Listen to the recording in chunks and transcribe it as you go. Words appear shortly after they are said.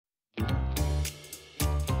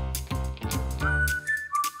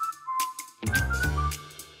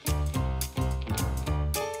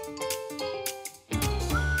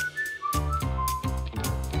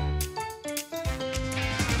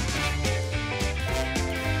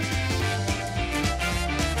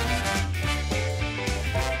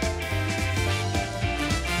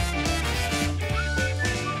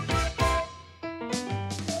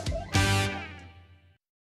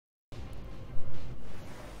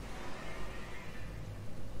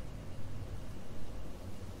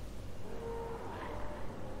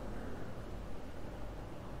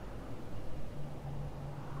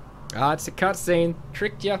Ah, it's a cutscene.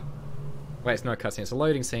 Tricked ya. Wait, it's not a cutscene. It's a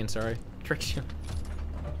loading scene. Sorry, tricked you.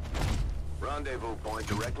 Rendezvous point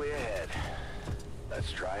directly ahead.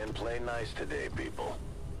 Let's try and play nice today, people.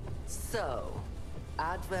 So,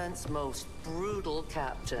 Advent's most brutal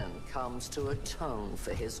captain comes to atone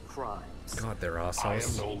for his crimes. God, they're I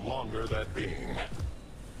assholes. am no longer that being.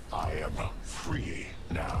 I am free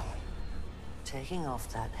now. Taking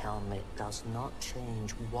off that helmet does not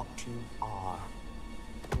change what you are.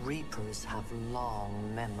 Reapers have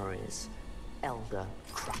long memories. Elder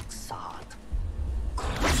Cracksod.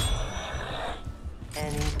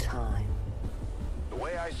 Anytime. The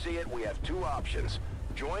way I see it, we have two options.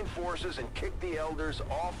 Join forces and kick the Elders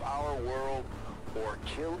off our world, or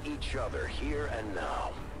kill each other here and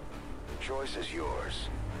now. The choice is yours.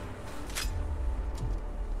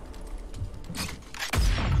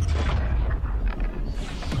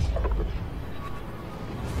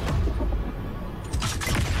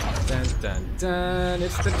 Dun dun dun!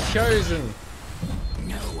 It's the Chosen.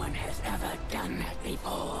 No one has ever done that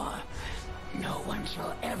before. No one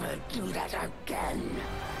shall ever do that again.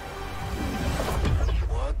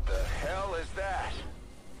 What the hell is that?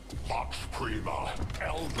 Vox Prima,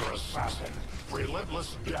 Elder Assassin,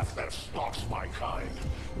 relentless death that stalks my kind,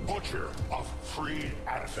 Butcher of Free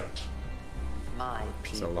Advent. My a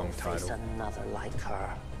people long face title. another like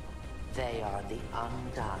her. They are the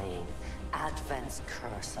undying, Advent's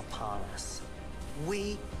curse upon us.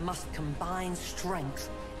 We must combine strength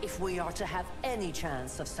if we are to have any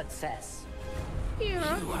chance of success. You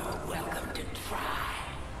are welcome to try.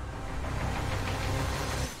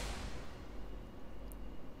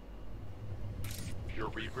 Your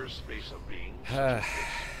Reapers face a being. They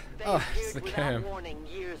Oh, it's appeared the without cam. warning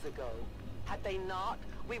years ago. Had they not,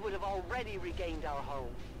 we would have already regained our home.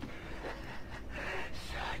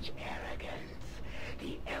 Such arrogance.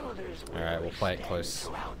 The elders will Alright, we'll play it extend close.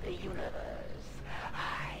 throughout the universe.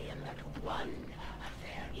 I am but one of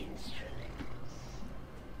their instruments.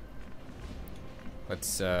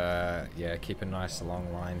 Let's yeah, keep a nice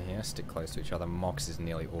long line here. Stick close to each other. Mox is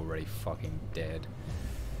nearly already fucking dead.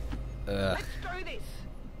 Let's do this.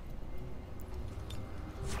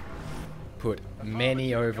 Put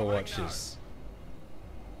many Overwatches.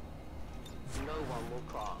 No one will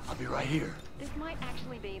cross. I'll be right here. This might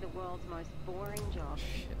actually be the world's most boring job.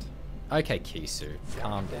 Shit. Okay, Kisu,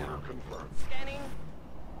 calm down. Scanning.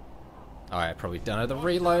 Alright, probably done the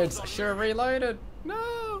reloads. I should have reloaded.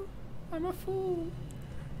 No, I'm a fool.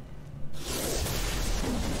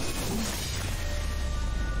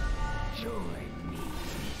 Join me,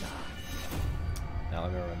 Now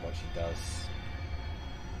let me remember what she does.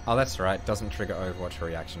 Oh, that's right. Doesn't trigger Overwatch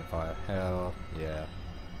reaction fire. Hell yeah.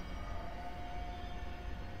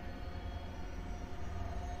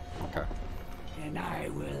 Okay. and I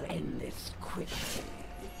will end this quickly.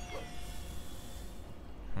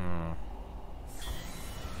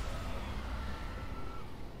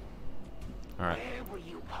 Alright. Where will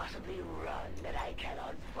you possibly run that I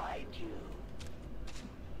cannot find you?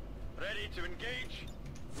 Ready to engage?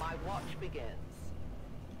 My watch begins.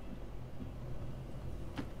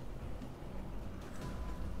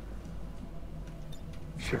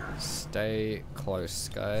 Sure. Stay close,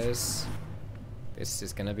 guys. This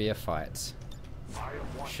is gonna be a fight.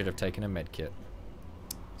 Should have taken a med kit.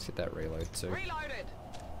 Let's hit that reload too. Reloaded.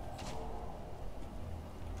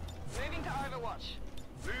 Moving to Overwatch.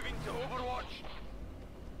 Moving to Overwatch.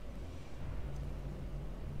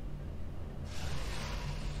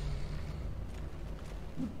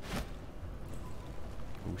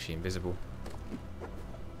 Ooh, she invisible.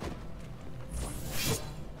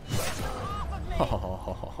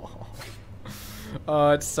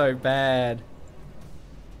 Oh, it's so bad.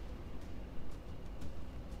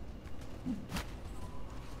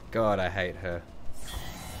 God, I hate her.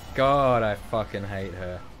 God, I fucking hate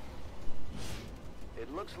her.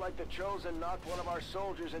 It looks like the Chosen knocked one of our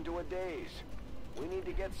soldiers into a daze. We need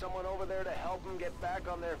to get someone over there to help them get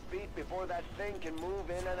back on their feet before that thing can move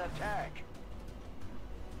in and attack.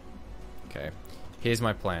 Okay, here's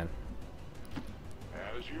my plan.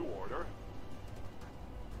 As you order,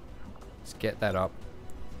 Let's get that up.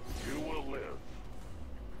 you will live.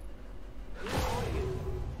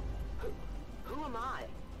 Who am I?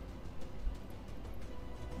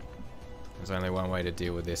 There's only one way to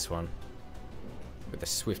deal with this one. With a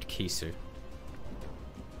swift Kisu.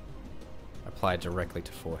 Applied directly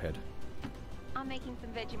to forehead. I'm making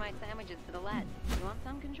some Vegemite sandwiches for the lads. You want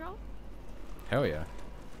some, Control? Hell yeah.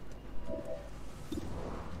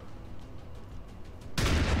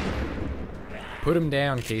 Put him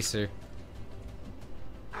down, Kisu.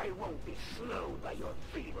 I won't be slowed by your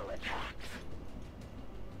feeble attacks.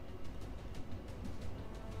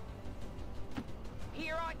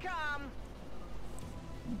 come.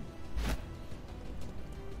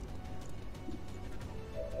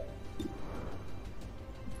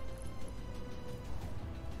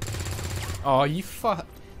 Oh, you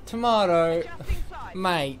tomato, Just in sight.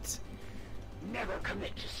 mate. Never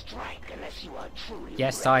commit to strike unless you are truly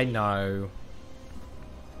Yes, ready. I know.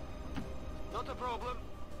 Not a problem.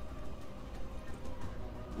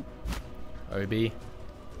 Obi.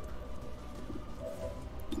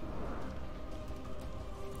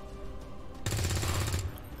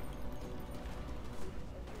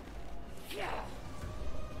 Yeah.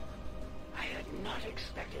 I had not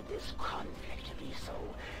expected this conflict to be so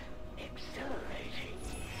exhilarating.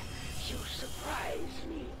 You surprised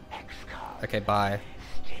me, X-Card. Okay, bye.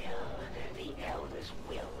 Still, the Elder's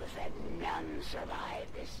will is that none survive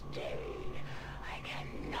this day. I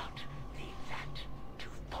cannot leave that to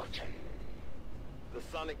fortune. The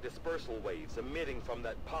sonic dispersal waves emitting from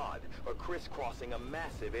that pod are crisscrossing a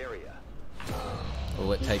massive area.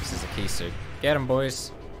 All it takes is a Kisu. Get him,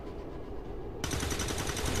 boys.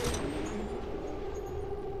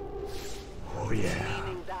 Oh yeah.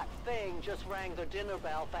 Meaning that thing just rang the dinner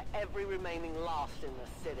bell for every remaining Lost in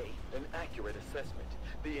the city. An accurate assessment.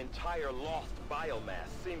 The entire lost biomass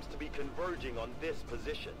seems to be converging on this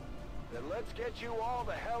position. Then let's get you all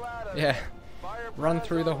the hell out of Yeah. there. Fire Run brands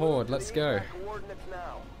through the en route horde, to let's the go. exact coordinates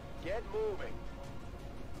now. Get moving.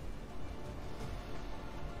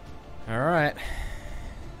 Alright.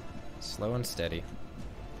 Slow and steady.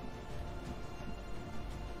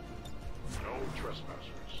 No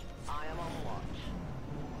trespassers. I am on watch.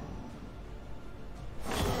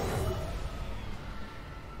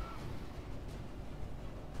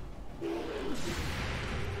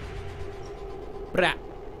 Brah.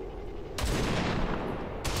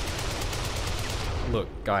 Look,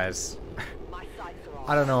 guys. My sights are on.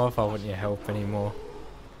 I don't know if I want your help anymore.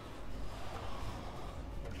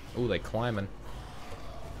 Ooh, they climbing.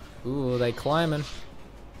 Ooh, they climbing.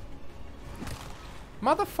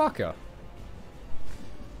 Motherfucker.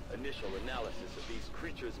 Initial analysis of these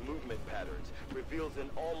creatures' movement patterns reveals an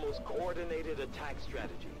almost coordinated attack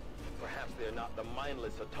strategy. Perhaps they're not the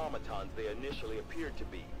mindless automatons they initially appeared to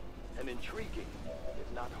be. An intriguing,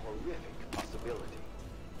 if not horrific, possibility.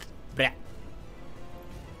 Brah.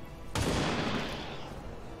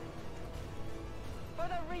 For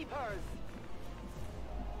the Reapers!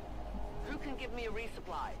 Who can give me a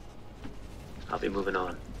resupply? I'll be moving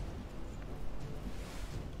on.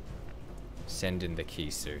 Send in the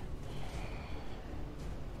Kisu.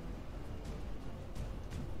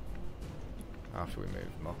 After we move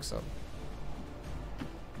Mox up.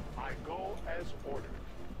 I go as ordered.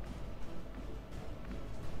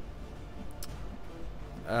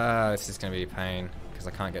 This is gonna be a pain because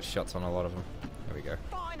I can't get shots on a lot of them. There we go.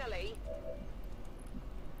 Finally!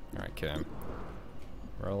 Alright, kill him.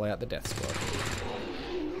 Roll out the death squad.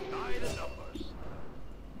 Tie the numbers.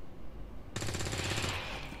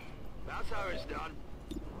 That's how it's done.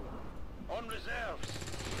 On reserves.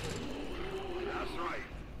 That's right.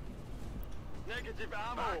 Negative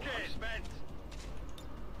ammo. Okay, spent.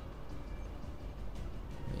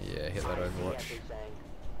 Yeah, hit that Overwatch. Everything.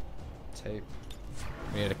 Tape.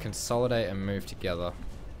 We need to consolidate and move together.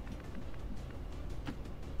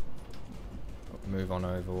 Move on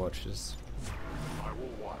Overwatches. I will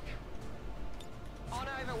watch. On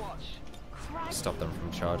Overwatch. Stop them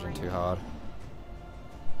from charging too hard.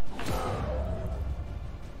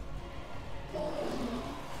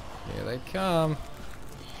 Here they come.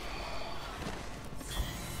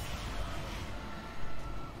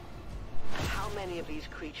 How many of these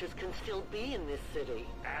creatures can still be in this city?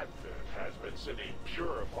 Advent has been sending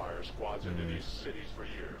purifier squads into these cities for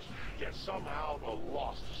years, yet somehow the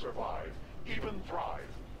lost survive, even thrive.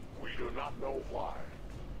 We do not know why.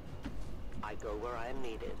 I go where I am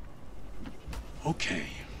needed. Okay.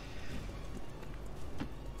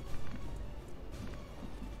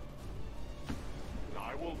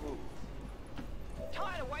 I will move.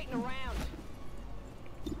 Tired of waiting around.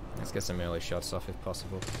 Let's get some early shots off if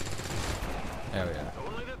possible. There we go.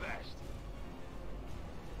 Only the best.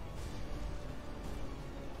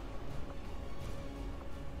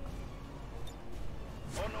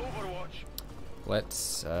 On Overwatch.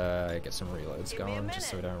 Let's get some reloads going just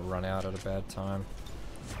so we don't run out at a bad time.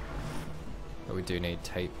 But we do need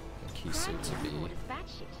tape and Kisu to be... What is that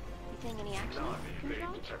shit? You seeing any action?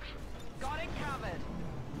 Control? Detection. Got it covered.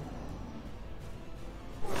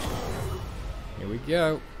 Here we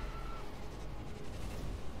go.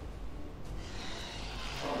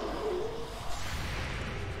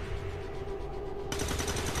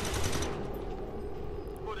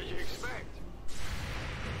 What did you expect?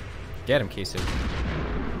 Get him, Kisu.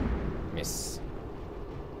 Miss.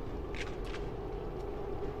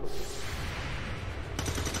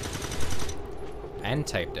 And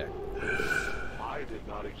tape deck. I did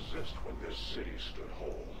not exist when this city stood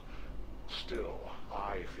whole. Still,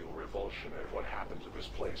 I feel revulsion at what happened to this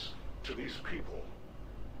place, to these people.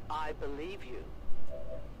 I believe you.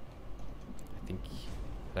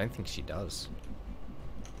 I don't think she does.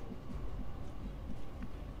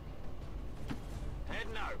 Head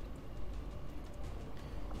now.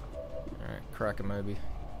 Alright, crack a Moby.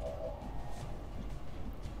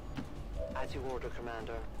 As you order,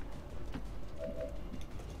 Commander.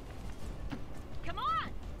 Come on!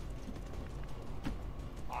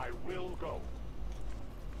 I will go.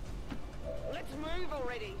 Let's move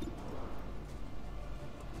already.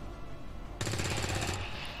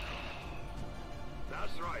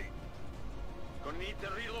 That's right. Gonna need to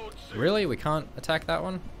reload soon. Really? We can't attack that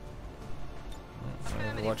one?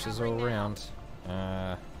 Overwatch is all around.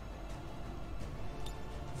 Watching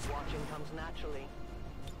comes naturally.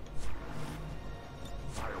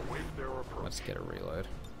 I await their approach. Let's get a reload.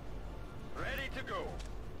 Ready to go.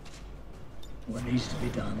 What needs to be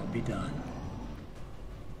done will be done.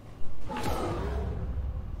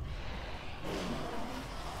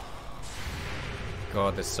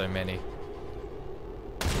 God, there's so many.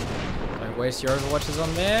 Don't waste your Overwatches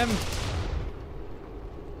on them.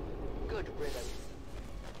 Good riddance.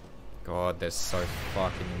 God, there's so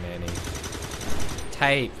fucking many.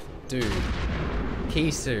 Tape, dude.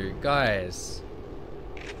 Kisu, guys.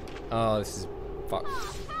 Oh, this is fuck.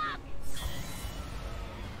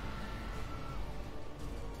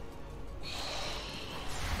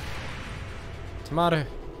 Tomato.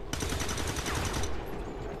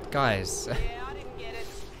 Guys. Yeah, I didn't get it.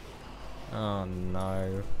 Oh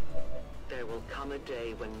no. There will come a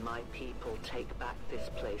day when my people take back this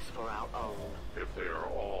place for our own. If they are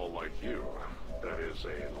all like you, that is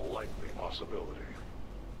a likely possibility.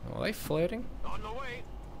 Are they flirting? On the way.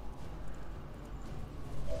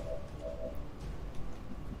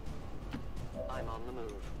 I'm on the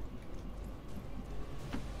move.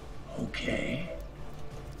 Okay.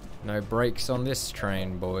 No brakes on this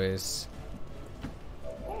train, boys.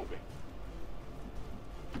 Moving.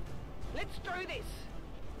 Let's do this.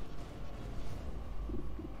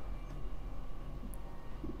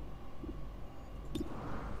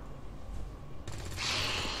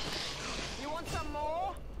 You want some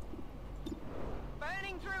more?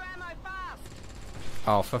 Burning through ammo fast.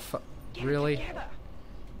 Oh, really? Together.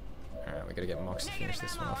 Alright, we gotta get Mox to finish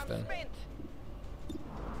this one off then. Spent.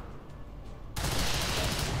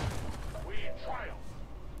 We triumph.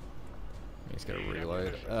 He's gotta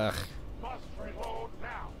reload. Ugh. Must reload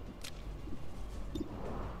now.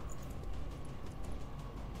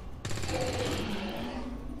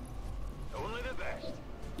 Only the best.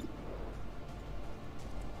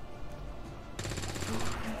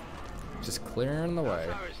 Just clearing the way.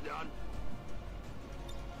 That's how it's done.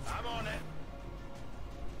 I'm on it.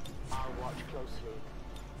 I'll watch closely.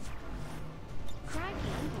 Crikey,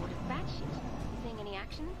 what is that shit? Seeing any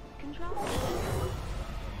action? Control?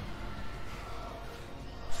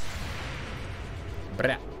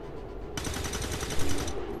 Brah.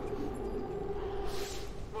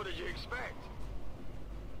 What did you expect?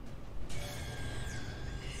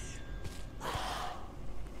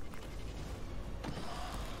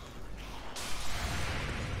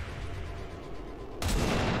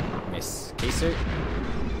 Miss Kisu.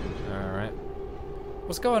 Alright.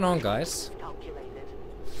 What's going on, guys? Calculated.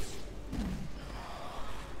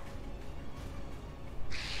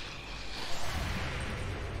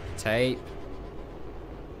 Tape.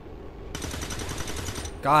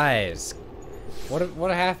 Guys.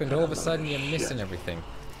 What happened? All of a sudden you're missing everything.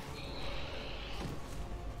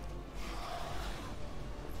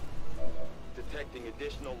 Detecting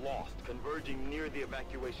additional lost converging near the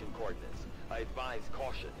evacuation coordinates. I advise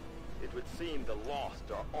caution. It would seem the lost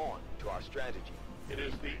are on to our strategy. It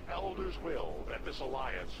is the Elder's will that this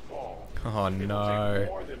alliance fall. Oh It will no. take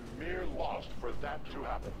more than mere lost for that to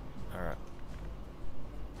happen. Alright.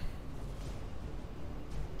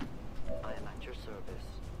 I am at your service.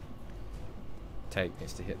 Tape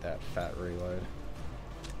needs to hit that fat reload.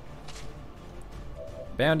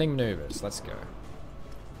 Bounding maneuvers. Let's go.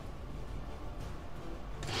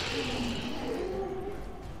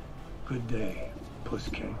 Good day, Puss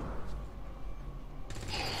King.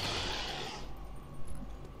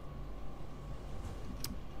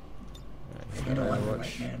 You're gonna like the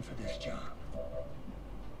right man for this job.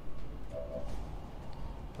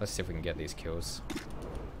 Let's see if we can get these kills.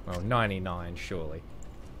 Well, 99, surely.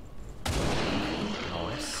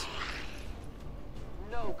 Nice.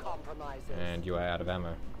 No compromises. And you are out of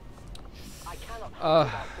ammo. I cannot Oh,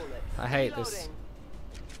 handle that bullet. I hate this. Reloading.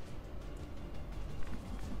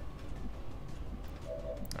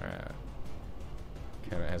 Alright.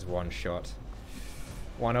 has one shot.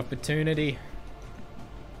 One opportunity.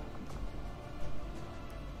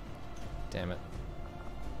 Damn it.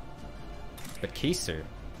 But Kisu.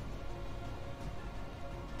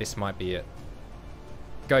 This might be it.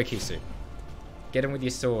 Go, Kisu. Get him with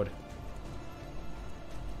your sword.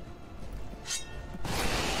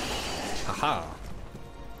 Haha.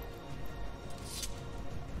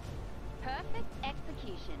 Perfect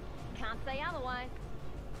execution. Can't say otherwise.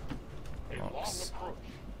 Mox.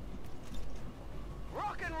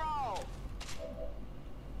 Rock and roll.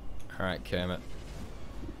 Alright, Kermit.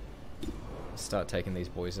 Start taking these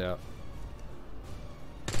boys out.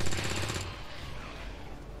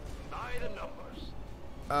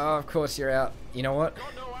 Oh, of course you're out. You know what?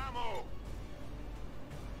 Got no ammo.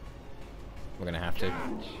 We're gonna have to.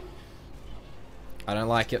 I don't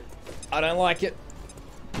like it. I don't like it.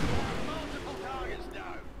 Multiple targets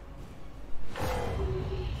down.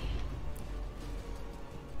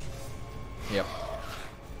 Yep.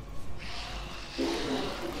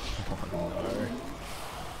 Oh no.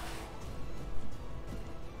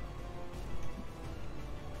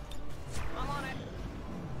 I'm on it.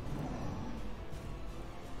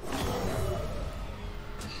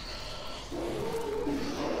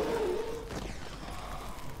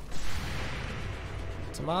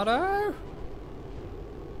 Tomato.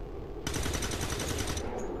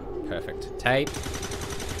 Perfect. Tape.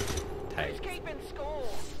 Tape. Keeping score.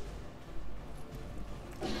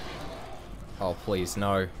 Oh, please,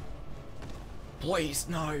 no. Please,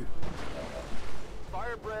 no.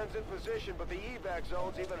 Firebrand's in position, but the evac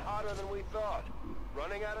zone's even hotter than we thought.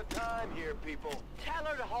 Running out of time here, people. Tell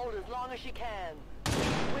her to hold as long as she can.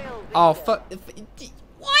 We'll be Oh, there.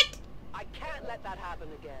 what? I can't let that happen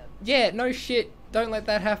again. Yeah, no shit. Don't let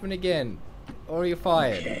that happen again. Or you're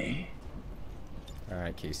fired. Okay.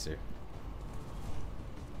 Alright, Kisu.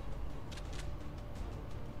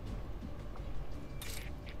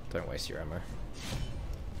 Don't waste your ammo.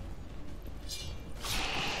 Sit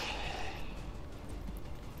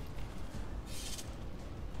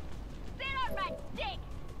on my dick!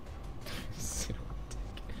 Sit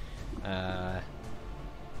on dick.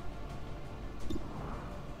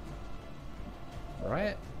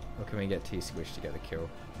 Right? Or can we get T-Squish to get the kill?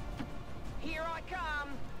 Here I come.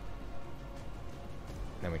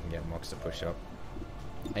 Then we can get Mox to push up.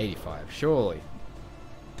 85, surely.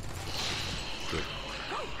 Good.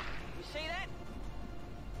 You see that?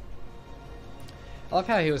 I love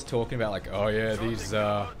how he was talking about like, oh yeah,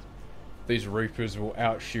 these Reapers will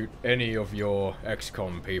outshoot any of your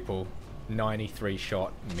XCOM people. 93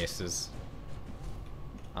 shot misses.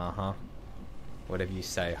 Uh-huh. Whatever you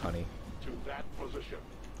say, honey. To that position.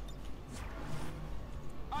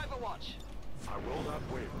 Overwatch. I will not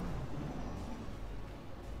waver.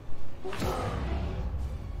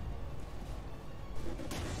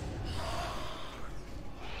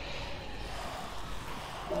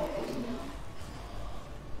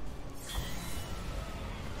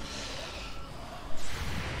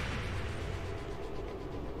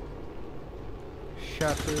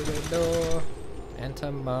 Shot through the door, and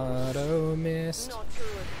tomato missed. Not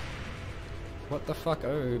good. What the fuck,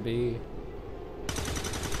 Obi?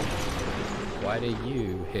 Why do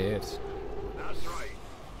you hit? That's right.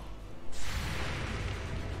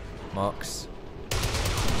 Mox.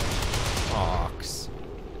 Mox.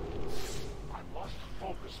 I must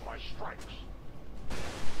focus my strengths.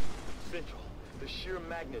 Central, the sheer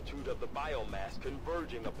magnitude of the biomass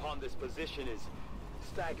converging upon this position is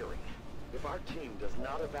staggering. If our team does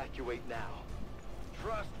not evacuate now...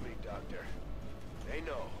 Trust me, Doctor. They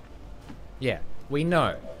know. Yeah, we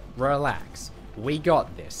know. Relax. We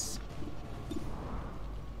got this.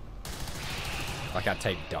 Like I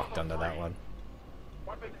take ducked under that one.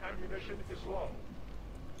 Weapon ammunition is low.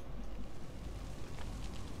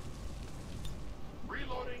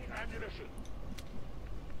 Reloading ammunition.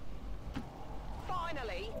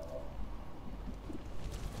 Finally.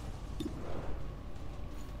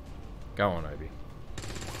 Go on, Obi.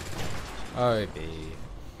 Obi.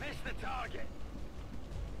 Missed the target.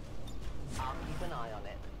 I'll keep an eye on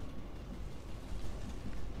it.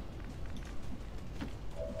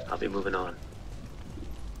 I'll be moving on.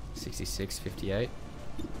 66, 58.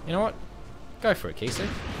 You know what? Go for it, Kisu.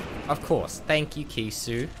 Of course. Thank you,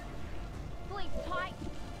 Kisu. Sleep tight.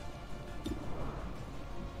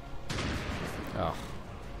 Oh.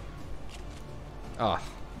 Oh.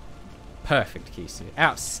 Perfect, Kisu.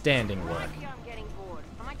 Outstanding work. Right here, I'm getting bored.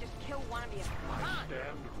 I might just kill one of you. Come on.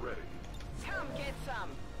 Stand ready. Come get some.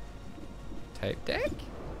 Tape deck?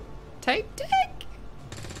 Tape deck?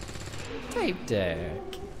 Tape deck.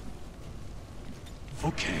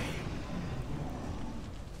 Okay.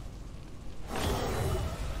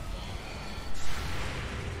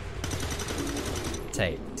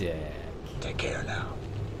 tape deck. Take care now.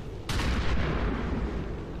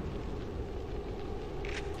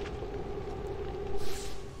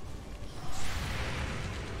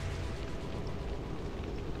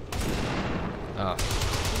 Oh.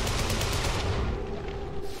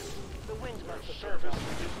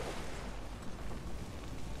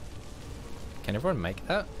 Can everyone make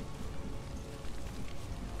that?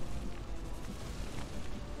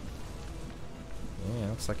 Yeah,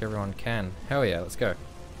 looks like everyone can. Hell yeah, let's go.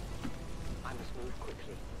 I must move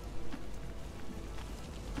quickly.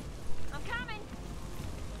 I'm coming.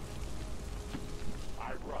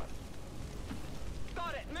 I run.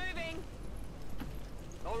 Got it, moving.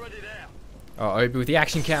 Already there. Oh, Obi with the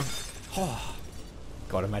action cam. Oh.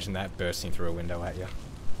 God, imagine that bursting through a window at you.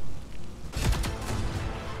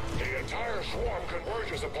 The entire swarm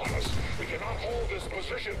converges upon us. We cannot hold this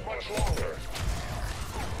position much longer.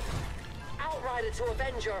 Outrider to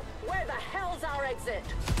Avenger, where the hell's our exit?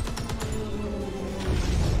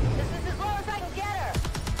 This is as low as I can get her.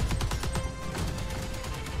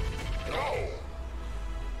 No!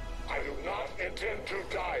 I do not intend to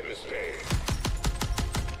die this day.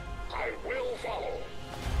 I will follow.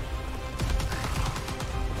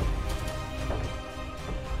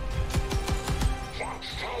 Fox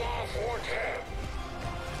Tala 410.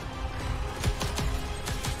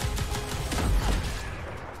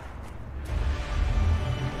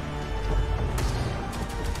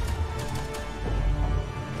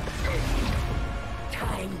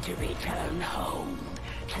 Time to return home,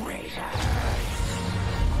 traitor.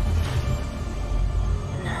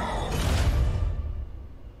 No.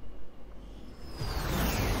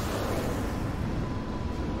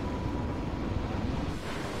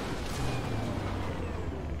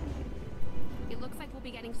 It looks like we'll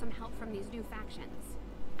be getting some help from these new factions.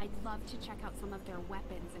 I'd love to check out some of their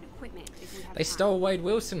weapons and equipment if we have They time. stole Wade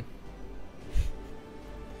Wilson.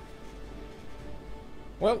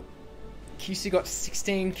 Well, QC got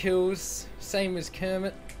 16 kills, same as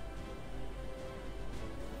Kermit.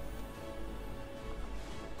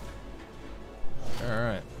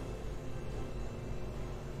 Alright.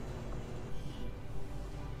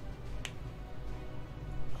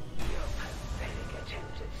 Your pathetic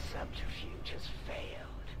attempt at subterfuge has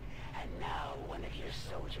failed, and now one of your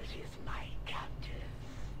soldiers is my captive.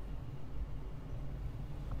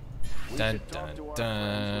 Dun dun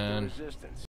dun.